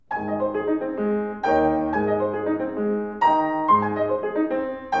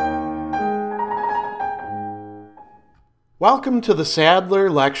Welcome to the Sadler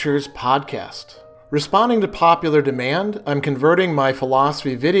Lectures podcast. Responding to popular demand, I'm converting my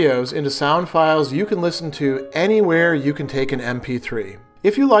philosophy videos into sound files you can listen to anywhere you can take an MP3.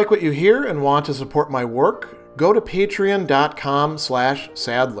 If you like what you hear and want to support my work, go to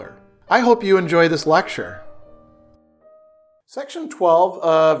patreon.com/Sadler. I hope you enjoy this lecture. Section 12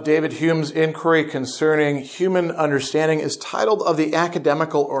 of David Hume's Inquiry Concerning Human Understanding is titled Of the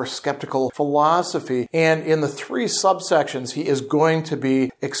Academical or Skeptical Philosophy, and in the three subsections he is going to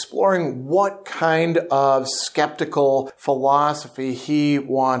be exploring what kind of skeptical philosophy he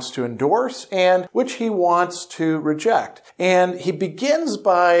wants to endorse and which he wants to reject. And he begins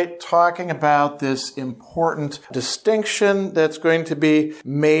by talking about this important distinction that's going to be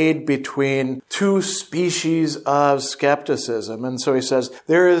made between two species of skepticism. And so he says,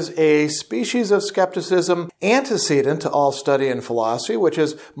 there is a species of skepticism antecedent to all study in philosophy, which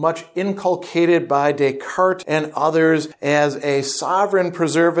is much inculcated by Descartes and others as a sovereign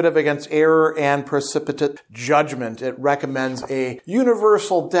preservative against error and precipitate judgment. It recommends a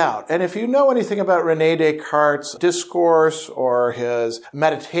universal doubt. And if you know anything about René Descartes' discourse or his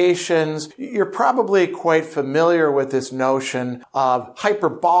meditations, you're probably quite familiar with this notion of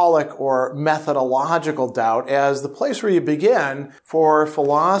hyperbolic or methodological doubt as the place where you begin for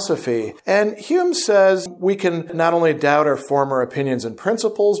philosophy. And Hume says we can not only doubt our former opinions and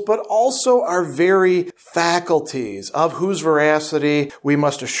principles, but also our very faculties, of whose veracity we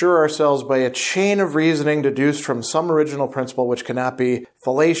must assure ourselves by a chain of reasoning deduced from some original principle which cannot be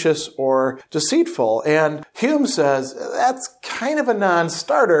fallacious or deceitful. And Hume says that's kind of a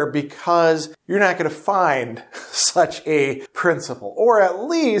non-starter because you're not going to find such a principle, or at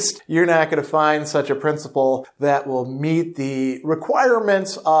least you're not going to find such a principle that will meet the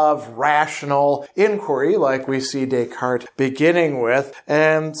requirements of rational inquiry like we see Descartes beginning with.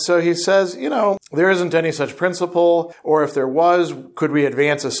 And so he says, there isn't any such principle, or if there was, could we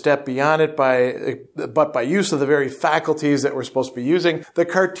advance a step beyond it by use of the very faculties that we're supposed to be using? The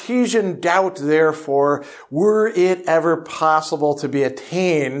Cartesian doubt, therefore, were it ever possible to be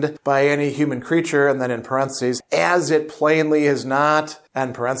attained by any human creature, and then in parentheses, as it plainly is not,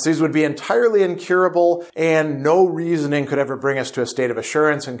 and parentheses, would be entirely incurable, and no reasoning could ever bring us to a state of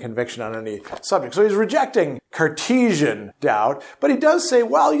assurance and conviction on any subject. So he's rejecting Cartesian doubt, but he does say,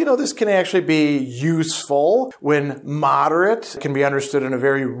 this can actually be useful when moderate, can be understood in a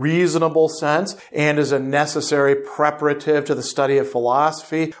very reasonable sense, and is a necessary preparative to the study of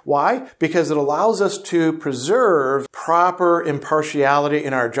philosophy. Why? Because it allows us to preserve proper impartiality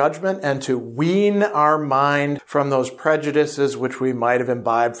in our judgment and to wean our mind from those prejudices which we might have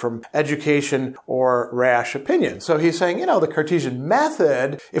imbibed from education or rash opinion. So he's saying, the Cartesian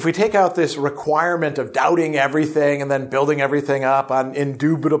method, if we take out this requirement of doubting everything and then building everything up on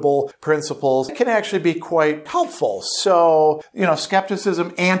indubitable principles, it can actually be quite helpful. So,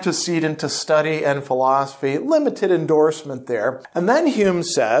 skepticism antecedent to study and philosophy, limited endorsement there. And then Hume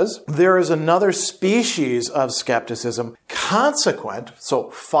says there is another species of skepticism consequent, so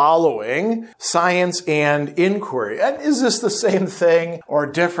following science and inquiry. And is this the same thing or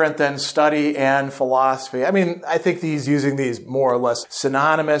different than study and philosophy? I think he's using these more or less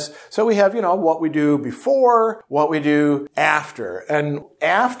synonymous. So we have, what we do before, what we do after. And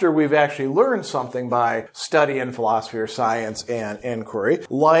after we've actually learned something by study in philosophy or science and inquiry,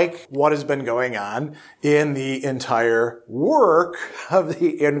 like what has been going on in the entire work of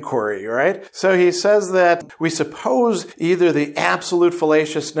the inquiry, right? So he says that we suppose either the absolute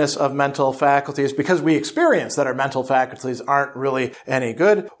fallaciousness of mental faculties because we experience that our mental faculties aren't really any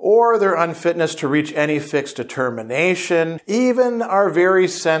good, or their unfitness to reach any fixed determination. Even our very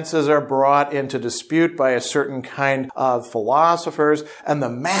senses are brought into dispute by a certain kind of philosophers, and the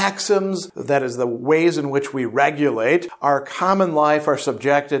maxims, that is the ways in which we regulate our common life, are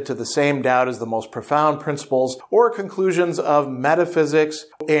subjected to the same doubt as the most profound principles or conclusions of metaphysics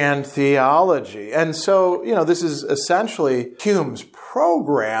and theology. And so, this is essentially Hume's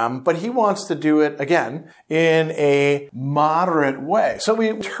program, but he wants to do it, again, in a moderate way. So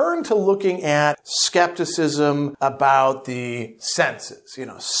we turn to looking at skepticism about the senses,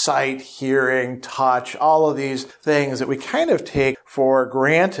 sight, hearing, touch, all of these things that we kind of take for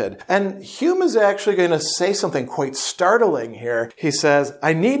granted. And Hume is actually going to say something quite startling here. He says,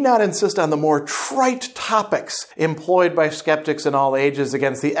 I need not insist on the more trite topics employed by skeptics in all ages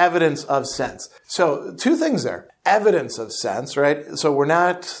against the evidence of sense. So two things there. evidence of sense, right? So we're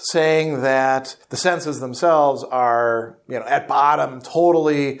not saying that the senses themselves are, at bottom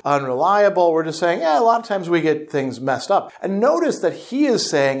totally unreliable. We're just saying, a lot of times we get things messed up. And notice that he is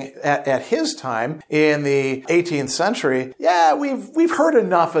saying at his time in the 18th century, we've heard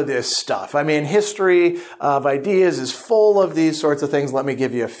enough of this stuff. I mean, history of ideas is full of these sorts of things. Let me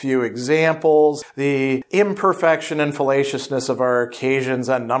give you a few examples. The imperfection and fallaciousness of our occasions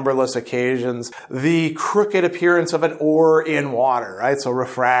on numberless occasions, the crooked appearance of an ore in water, right? So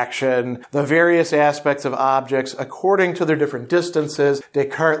refraction, the various aspects of objects according to their different distances.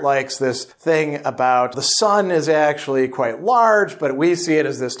 Descartes likes this thing about the sun is actually quite large, but we see it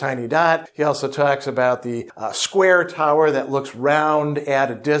as this tiny dot. He also talks about the square tower that looks round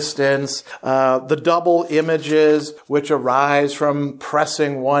at a distance, the double images which arise from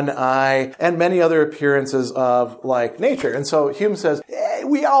pressing one eye, and many other appearances of like nature. And so Hume says,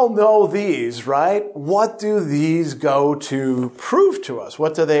 we all know these, right? What do these go to prove to us?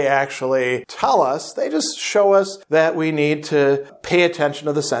 What do they actually tell us? They just show us that we need to pay attention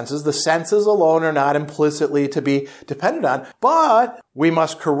to the senses. The senses alone are not implicitly to be depended on, but we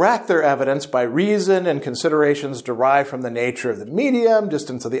must correct their evidence by reason and considerations derived from the nature of the medium,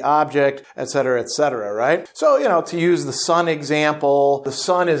 distance of the object, etc., right? So, to use the sun example, the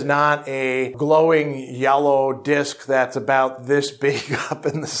sun is not a glowing yellow disk that's about this big up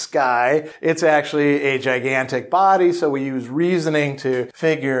in the sky. It's actually a gigantic body, so we use reasoning to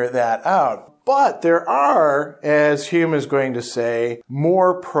figure that out. But there are, as Hume is going to say,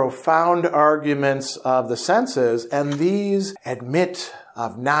 more profound arguments of the senses, and these admit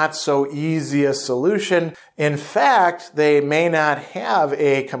of not so easy a solution. In fact, they may not have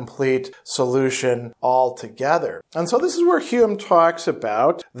a complete solution altogether. And so this is where Hume talks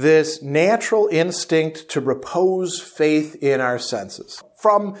about this natural instinct to repose faith in our senses.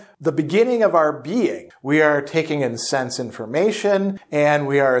 From the beginning of our being, we are taking in sense information and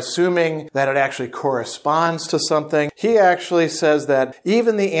we are assuming that it actually corresponds to something. He actually says that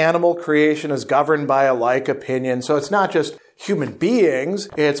even the animal creation is governed by a like opinion. So it's not just human beings,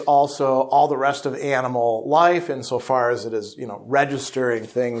 it's also all the rest of animal life insofar as it is, registering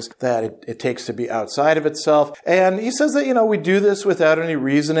things that it takes to be outside of itself. And he says that, we do this without any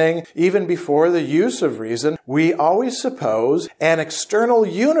reasoning. Even before the use of reason, we always suppose an external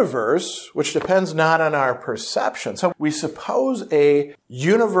universe, which depends not on our perception. So we suppose a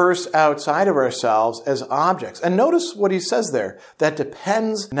universe outside of ourselves as objects. And notice what he says there, that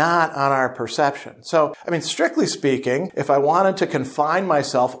depends not on our perception. So, strictly speaking, if I wanted to confine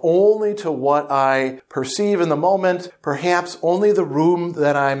myself only to what I perceive in the moment, perhaps only the room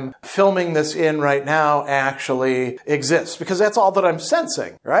that I'm filming this in right now actually exists, because that's all that I'm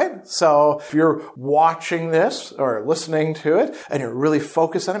sensing, right? So if you're watching this or listening to it and you're really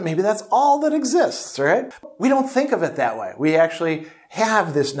focused on it, maybe that's all that exists, right? We don't think of it that way. We actually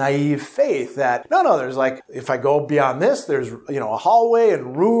have this naive faith that, no, there's if I go beyond this, there's, a hallway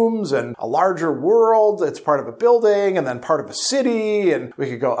and rooms and a larger world. It's part of a building and then part of a city, and we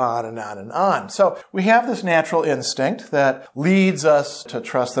could go on and on and on. So we have this natural instinct that leads us to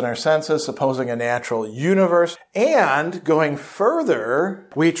trust in our senses, supposing a natural universe. And going further,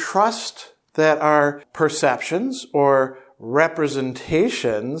 we trust that our perceptions or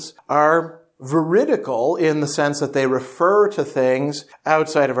representations are veridical in the sense that they refer to things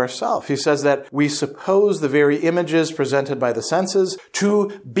outside of ourselves. He says that we suppose the very images presented by the senses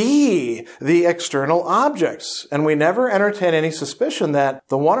to be the external objects, and we never entertain any suspicion that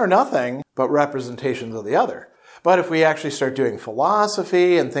the one are nothing but representations of the other. But if we actually start doing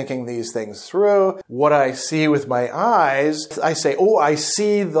philosophy and thinking these things through, what I see with my eyes, I say, I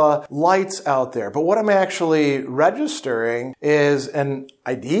see the lights out there. But what I'm actually registering is an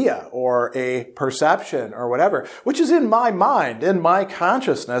idea or a perception or whatever, which is in my mind, in my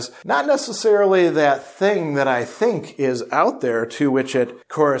consciousness, not necessarily that thing that I think is out there to which it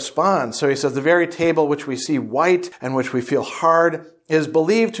corresponds. So he says, the very table which we see white and which we feel hard is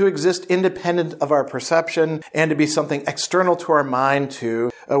believed to exist independent of our perception and to be something external to our mind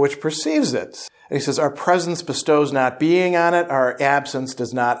which perceives it. And he says, our presence bestows not being on it, our absence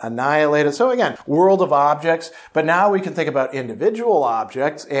does not annihilate it. So again, world of objects, but now we can think about individual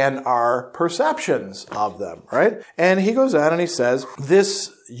objects and our perceptions of them, right? And he goes on and he says,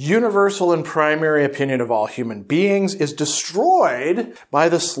 this universal and primary opinion of all human beings is destroyed by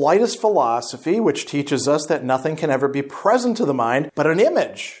the slightest philosophy, which teaches us that nothing can ever be present to the mind but an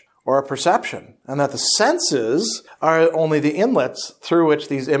image or a perception, and that the senses are only the inlets through which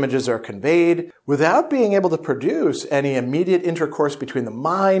these images are conveyed without being able to produce any immediate intercourse between the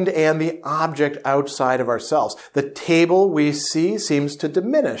mind and the object outside of ourselves. The table we see seems to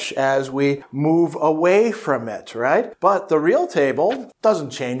diminish as we move away from it, right? But the real table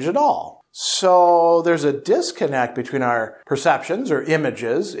doesn't change at all. So there's a disconnect between our perceptions or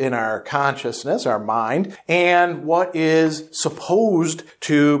images in our consciousness, our mind, and what is supposed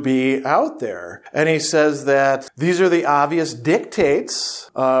to be out there. And he says that these are the obvious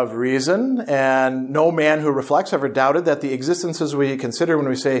dictates of reason, and no man who reflects ever doubted that the existences we consider when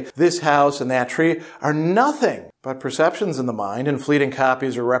we say this house and that tree are nothing but perceptions in the mind and fleeting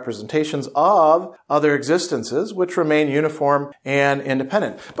copies or representations of other existences which remain uniform and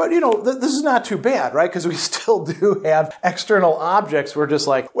independent. But, this is not too bad, right? Because we still do have external objects. We're just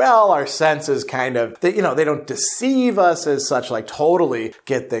like, well, our senses kind of, they don't deceive us as such, like totally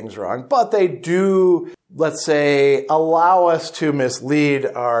get things wrong, but they do, let's say, allow us to mislead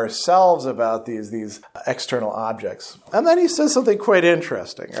ourselves about these external objects. And then he says something quite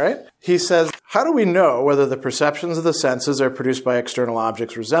interesting, right? He says, how do we know whether the perceptions of the senses are produced by external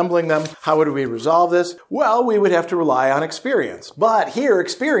objects resembling them? How would we resolve this? Well, we would have to rely on experience. But here,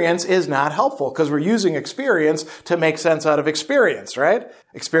 experience is not helpful because we're using experience to make sense out of experience, right?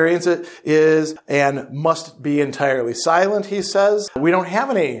 Experience is and must be entirely silent, he says. We don't have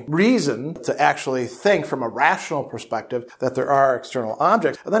any reason to actually think from a rational perspective that there are external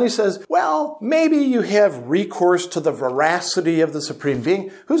objects. And then he says, well, maybe you have recourse to the veracity of the Supreme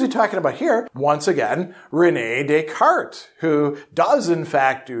Being. Who's he talking about here? Once again, René Descartes, who does in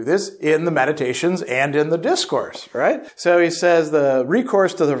fact do this in the Meditations and in the Discourse, right? So he says the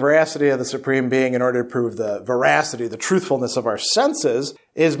recourse to the veracity of the Supreme Being in order to prove the veracity, the truthfulness of our senses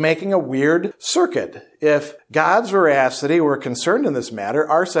is making a weird circuit. If God's veracity were concerned in this matter,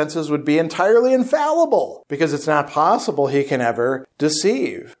 our senses would be entirely infallible because it's not possible he can ever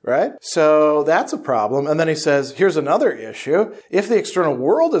deceive, right? So that's a problem. And then he says, here's another issue. If the external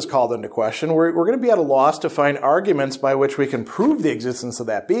world is called into question, we're going to be at a loss to find arguments by which we can prove the existence of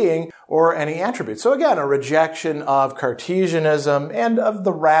that being or any attribute. So again, a rejection of Cartesianism and of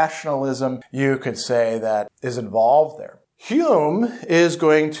the rationalism, you could say, that is involved there. Hume is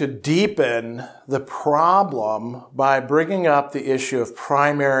going to deepen the problem by bringing up the issue of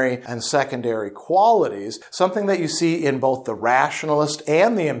primary and secondary qualities, something that you see in both the rationalist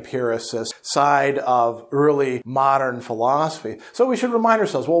and the empiricist side of early modern philosophy. So we should remind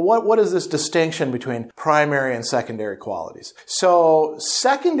ourselves, well, what is this distinction between primary and secondary qualities? So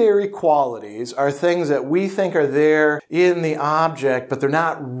secondary qualities are things that we think are there in the object, but they're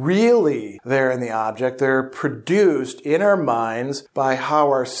not really there in the object. They're produced in our minds by how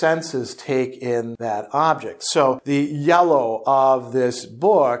our senses take in that object. So the yellow of this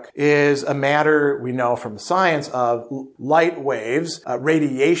book is a matter we know from science of light waves,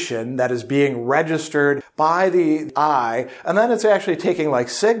 radiation that is being registered by the eye, and then it's actually taking like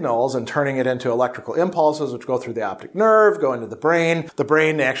signals and turning it into electrical impulses which go through the optic nerve, go into the brain. The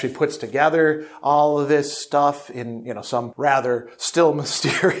brain actually puts together all of this stuff in, some rather still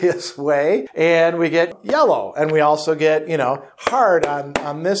mysterious way, and we get yellow, and we also get, hard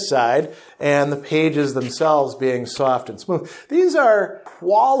on this side, and the pages themselves being soft and smooth. These are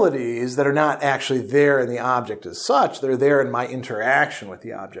qualities that are not actually there in the object as such. They're there in my interaction with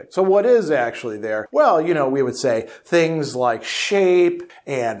the object. So what is actually there? Well, we would say things like shape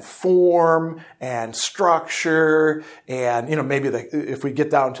and form and structure and, maybe if we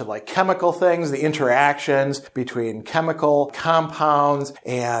get down to like chemical things, the interactions between chemical compounds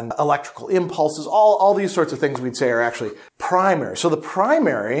and electrical impulses, all these sorts of things we'd say are actually primary. So the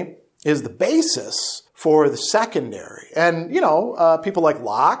primary is the basis for the secondary. And, people like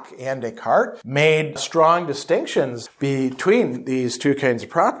Locke and Descartes made strong distinctions between these two kinds of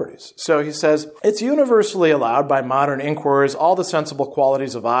properties. So he says, it's universally allowed by modern inquirers all the sensible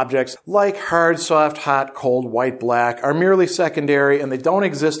qualities of objects, like hard, soft, hot, cold, white, black, are merely secondary and they don't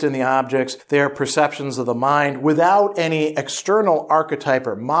exist in the objects. They are perceptions of the mind without any external archetype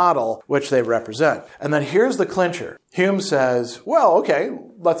or model which they represent. And then here's the clincher. Hume says, well, okay,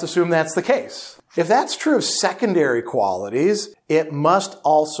 let's assume that's the case. If that's true of secondary qualities, it must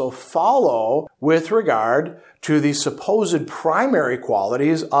also follow with regard to the supposed primary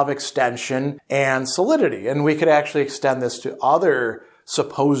qualities of extension and solidity. And we could actually extend this to other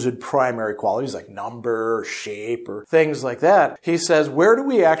supposed primary qualities like number or shape or things like that. He says, where do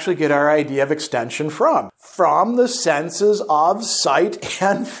we actually get our idea of extension from? From the senses of sight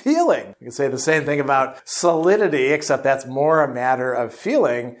and feeling. You can say the same thing about solidity, except that's more a matter of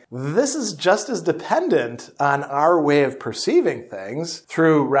feeling. This is just as dependent on our way of perceiving things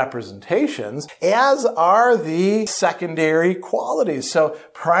through representations as are the secondary qualities. So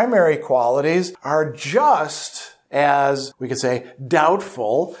primary qualities are just as, we could say,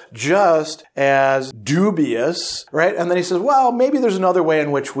 doubtful, just as dubious, right? And then he says, well, maybe there's another way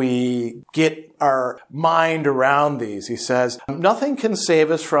in which we get our mind around these. He says, nothing can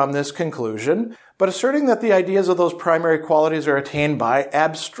save us from this conclusion, but asserting that the ideas of those primary qualities are attained by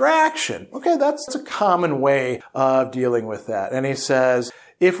abstraction. Okay, that's a common way of dealing with that. And he says,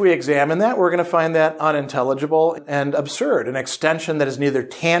 if we examine that, we're going to find that unintelligible and absurd. An extension that is neither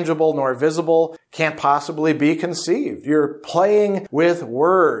tangible nor visible can't possibly be conceived. You're playing with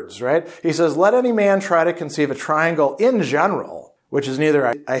words, right? He says, let any man try to conceive a triangle in general, which is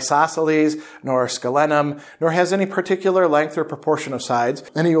neither isosceles nor scalenum, nor has any particular length or proportion of sides,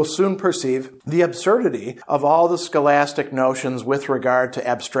 and he will soon perceive the absurdity of all the scholastic notions with regard to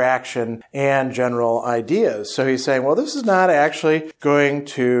abstraction and general ideas. So he's saying, well, this is not actually going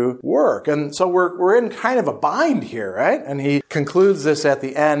to work. And so we're in kind of a bind here, right? And he concludes this at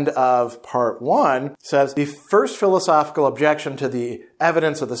the end of part 1, says, the first philosophical objection to the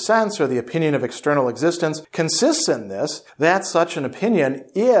evidence of the sense or the opinion of external existence consists in this, that such an opinion,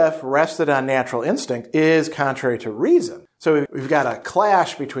 if rested on natural instinct, is contrary to reason. So we've got a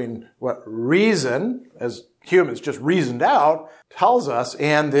clash between what reason, as Hume has just reasoned out, tells us,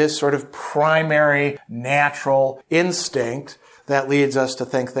 and this sort of primary natural instinct that leads us to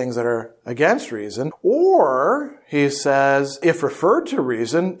think things that are against reason. Or, he says, if referred to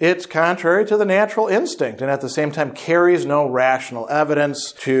reason, it's contrary to the natural instinct and at the same time carries no rational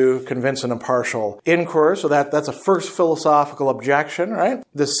evidence to convince an impartial inquirer. So that's a first philosophical objection, right?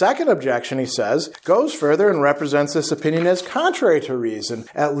 The second objection, he says, goes further and represents this opinion as contrary to reason,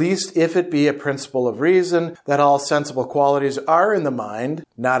 at least if it be a principle of reason that all sensible qualities are in the mind,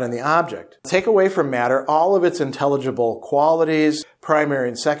 not in the object. Take away from matter all of its intelligible qualities, primary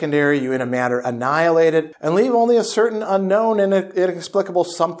and secondary, you in a manner annihilate it, and leave only a certain unknown and inexplicable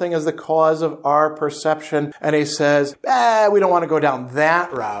something as the cause of our perception. And he says, we don't want to go down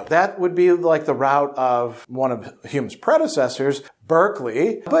that route. That would be like the route of one of Hume's predecessors,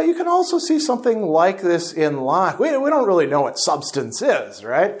 Berkeley. But you can also see something like this in Locke. We don't really know what substance is,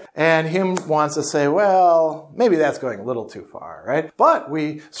 right? And Hume wants to say, well, maybe that's going a little too far, right? But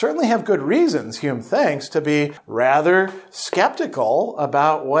we certainly have good reasons, Hume thinks, to be rather skeptical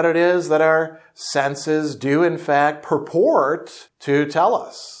about what it is that our senses do in fact purport to tell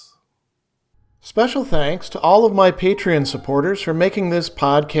us. Special thanks to all of my Patreon supporters for making this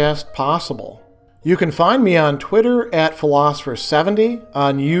podcast possible. You can find me on Twitter at Philosopher70,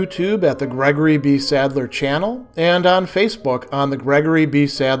 on YouTube at the Gregory B. Sadler channel, and on Facebook on the Gregory B.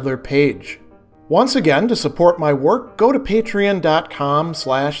 Sadler page. Once again, to support my work, go to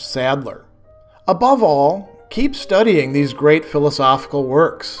patreon.com/Sadler. Above all, keep studying these great philosophical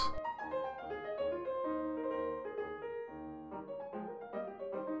works.